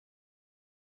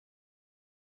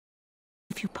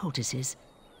few poultices,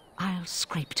 I'll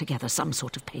scrape together some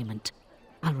sort of payment.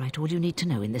 I'll write all you need to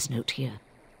know in this note here.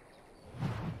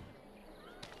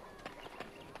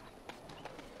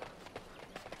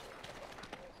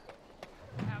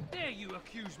 How dare you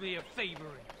accuse me of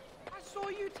thievery? I saw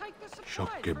you take the supplies.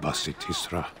 Shokke basi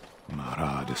tisra,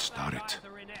 marad starit.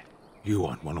 You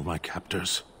aren't one of my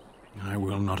captors. I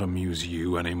will not amuse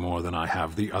you any more than I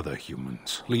have the other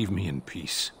humans. Leave me in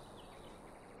peace.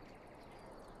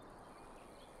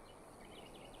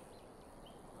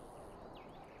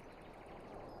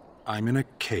 I'm in a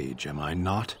cage, am I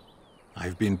not?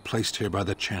 I've been placed here by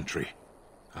the Chantry.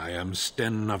 I am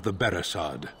Sten of the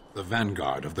Beresad, the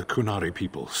vanguard of the Kunari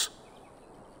peoples.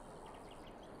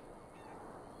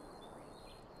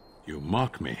 You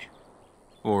mock me,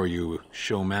 or you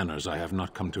show manners I have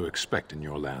not come to expect in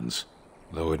your lands.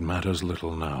 Though it matters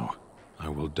little now, I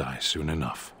will die soon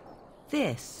enough.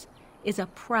 This is a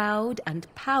proud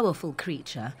and powerful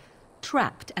creature,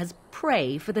 trapped as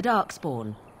prey for the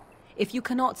Darkspawn. If you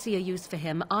cannot see a use for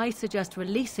him, I suggest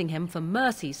releasing him for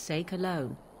mercy's sake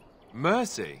alone.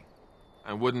 Mercy?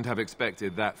 I wouldn't have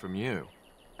expected that from you.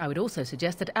 I would also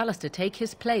suggest that Alistair take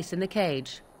his place in the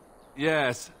cage.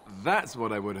 Yes, that's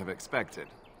what I would have expected.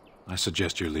 I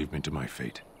suggest you leave me to my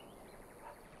fate.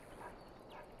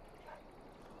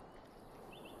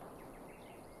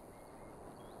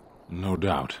 No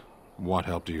doubt. What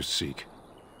help do you seek?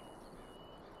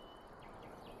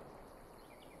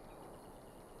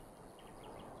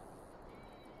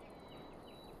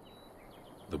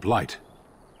 The Blight.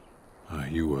 Are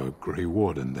you a Grey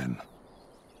Warden, then?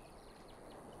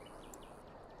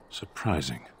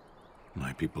 Surprising.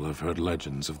 My people have heard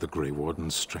legends of the Grey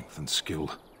Warden's strength and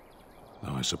skill.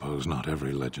 Though I suppose not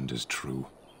every legend is true.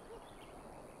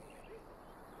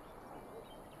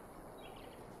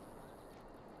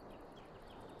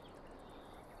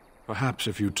 Perhaps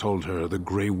if you told her the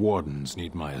Grey Wardens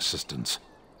need my assistance,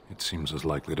 it seems as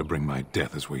likely to bring my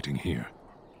death as waiting here.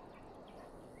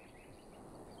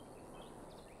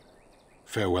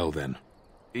 Farewell, then.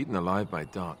 Eaten alive by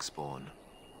Darkspawn.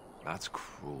 That's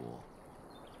cruel.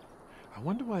 I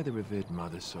wonder why the revered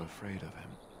mother's so afraid of him.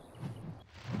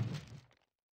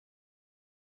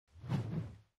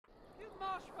 You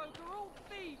marshfolk are all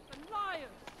thieves and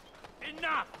liars.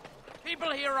 Enough!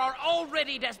 People here are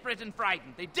already desperate and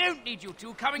frightened. They don't need you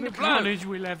two coming to blows. The carnage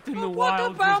we left in the What wild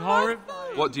was about my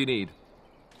horrifying. What do you need?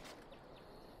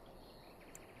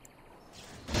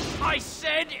 I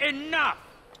said enough!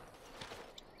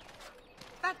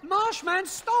 That marshman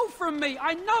stole from me,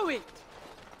 I know it!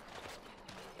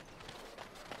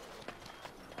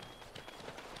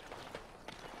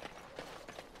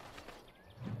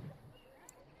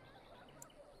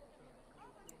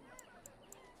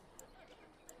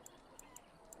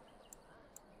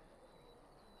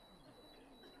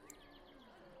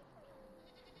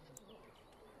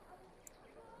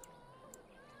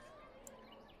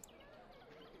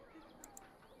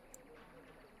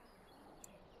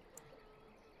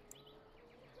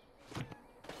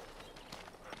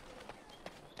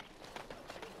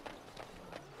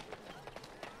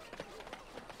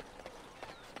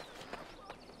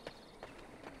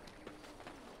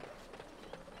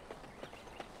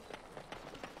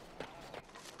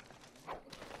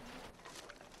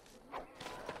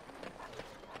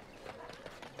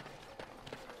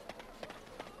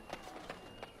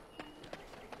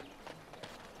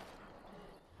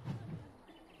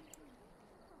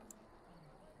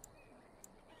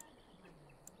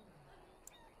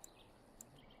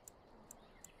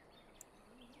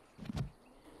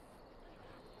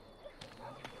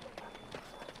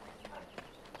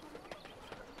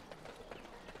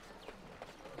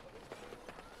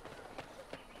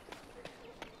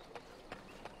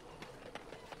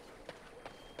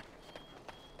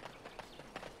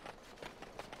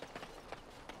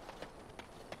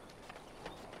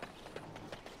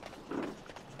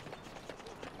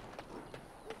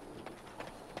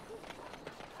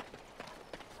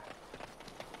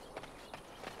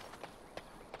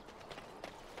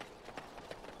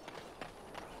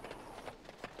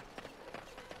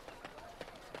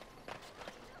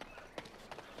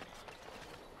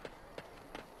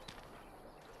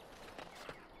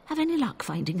 Have any luck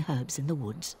finding herbs in the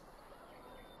woods?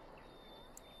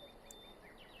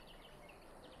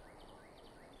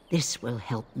 This will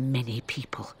help many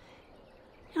people.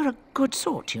 You're a good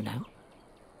sort, you know.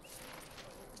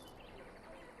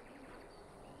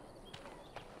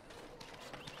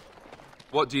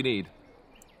 What do you need?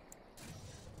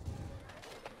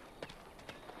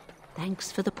 Thanks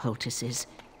for the poultices.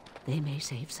 They may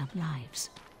save some lives.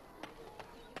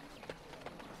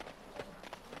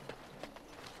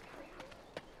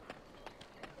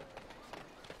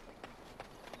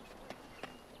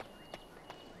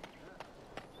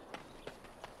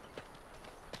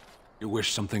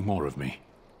 wish something more of me?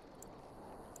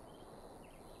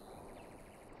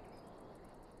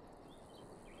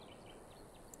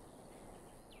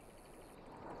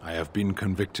 I have been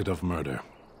convicted of murder.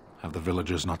 Have the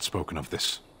villagers not spoken of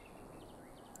this?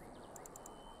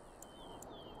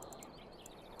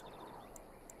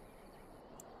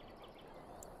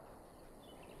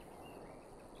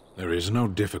 There is no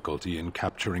difficulty in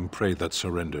capturing prey that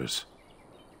surrenders.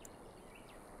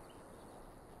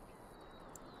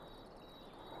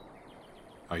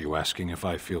 Are you asking if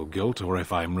I feel guilt or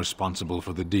if I am responsible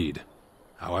for the deed?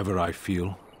 However I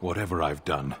feel, whatever I've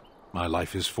done, my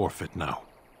life is forfeit now.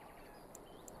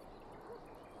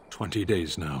 20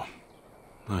 days now.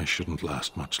 I shouldn't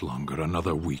last much longer,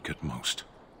 another week at most.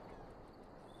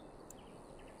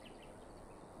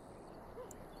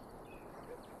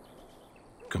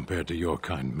 Compared to your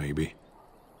kind, maybe.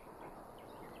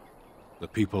 The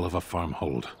people of a farm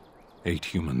hold 8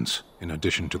 humans, in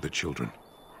addition to the children.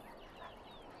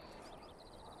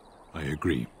 I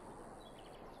agree.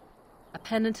 A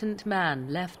penitent man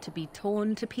left to be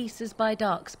torn to pieces by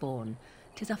Darkspawn.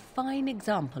 'Tis a fine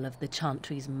example of the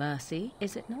Chantry's mercy,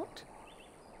 is it not?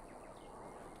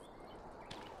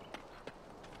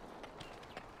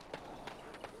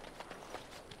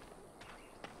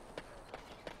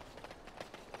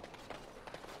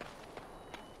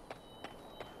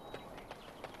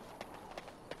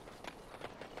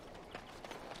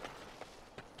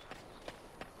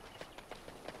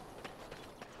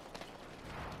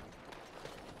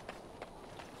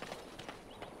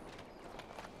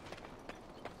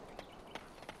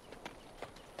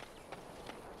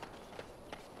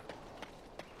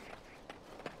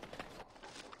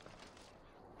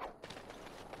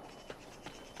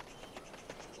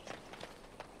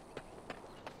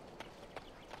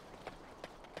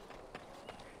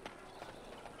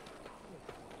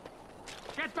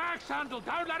 Get back, Sandal!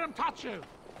 Don't let him touch you!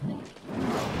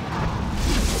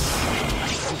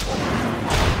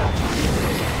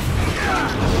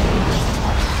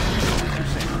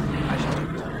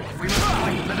 If we must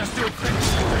fight, let us do it quick.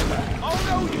 Oh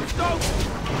no, you don't!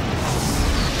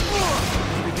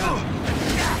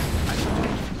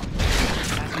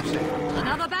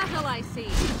 Another battle, I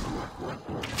see.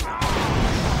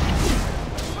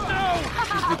 No!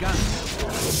 It's begun.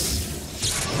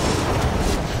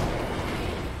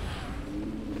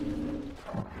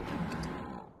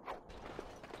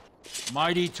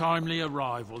 Mighty timely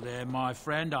arrival there, my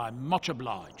friend. I'm much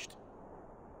obliged.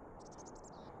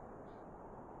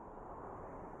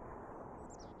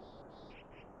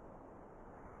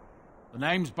 The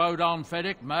name's Bodahn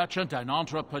Feddick, merchant and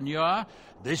entrepreneur.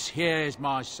 This here is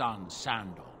my son,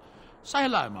 Sandal. Say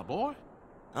hello, my boy.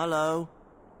 Hello.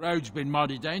 Road's been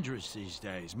mighty dangerous these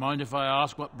days. Mind if I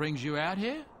ask what brings you out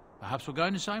here? Perhaps we're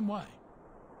going the same way.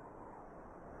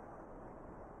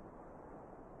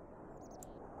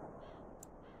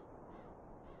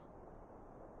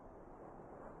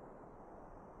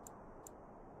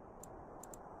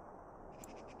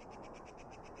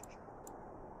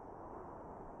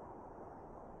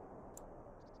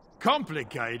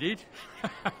 Complicated?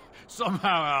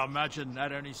 Somehow I imagine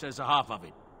that only says a half of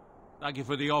it. Thank you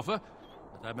for the offer,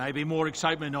 but there may be more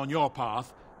excitement on your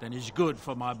path than is good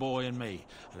for my boy and me.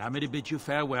 Allow me to bid you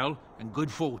farewell and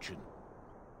good fortune.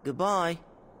 Goodbye.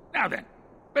 Now then,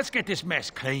 let's get this mess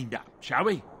cleaned up, shall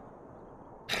we?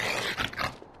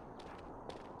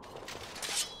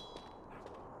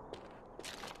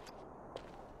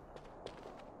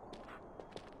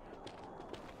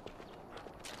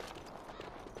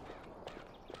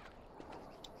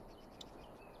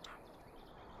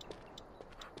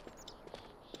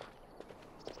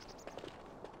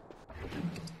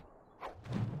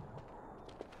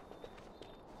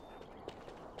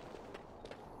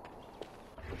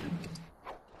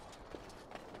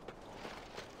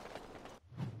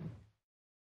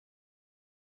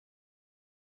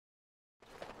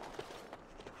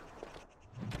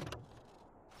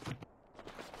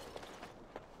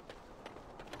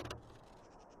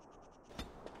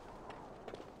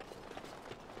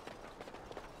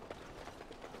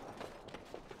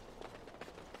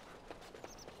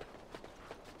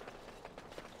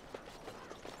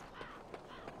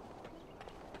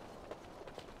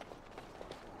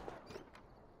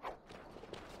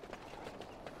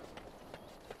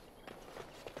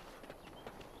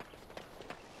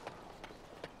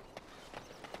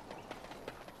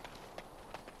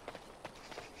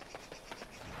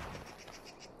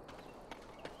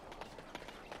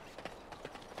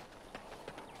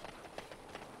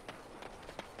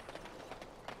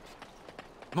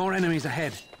 More enemies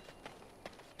ahead.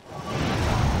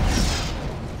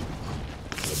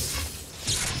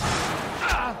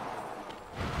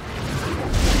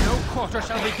 quarter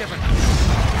shall be given.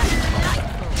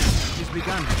 It is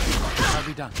begun. It shall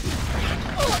be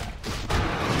done.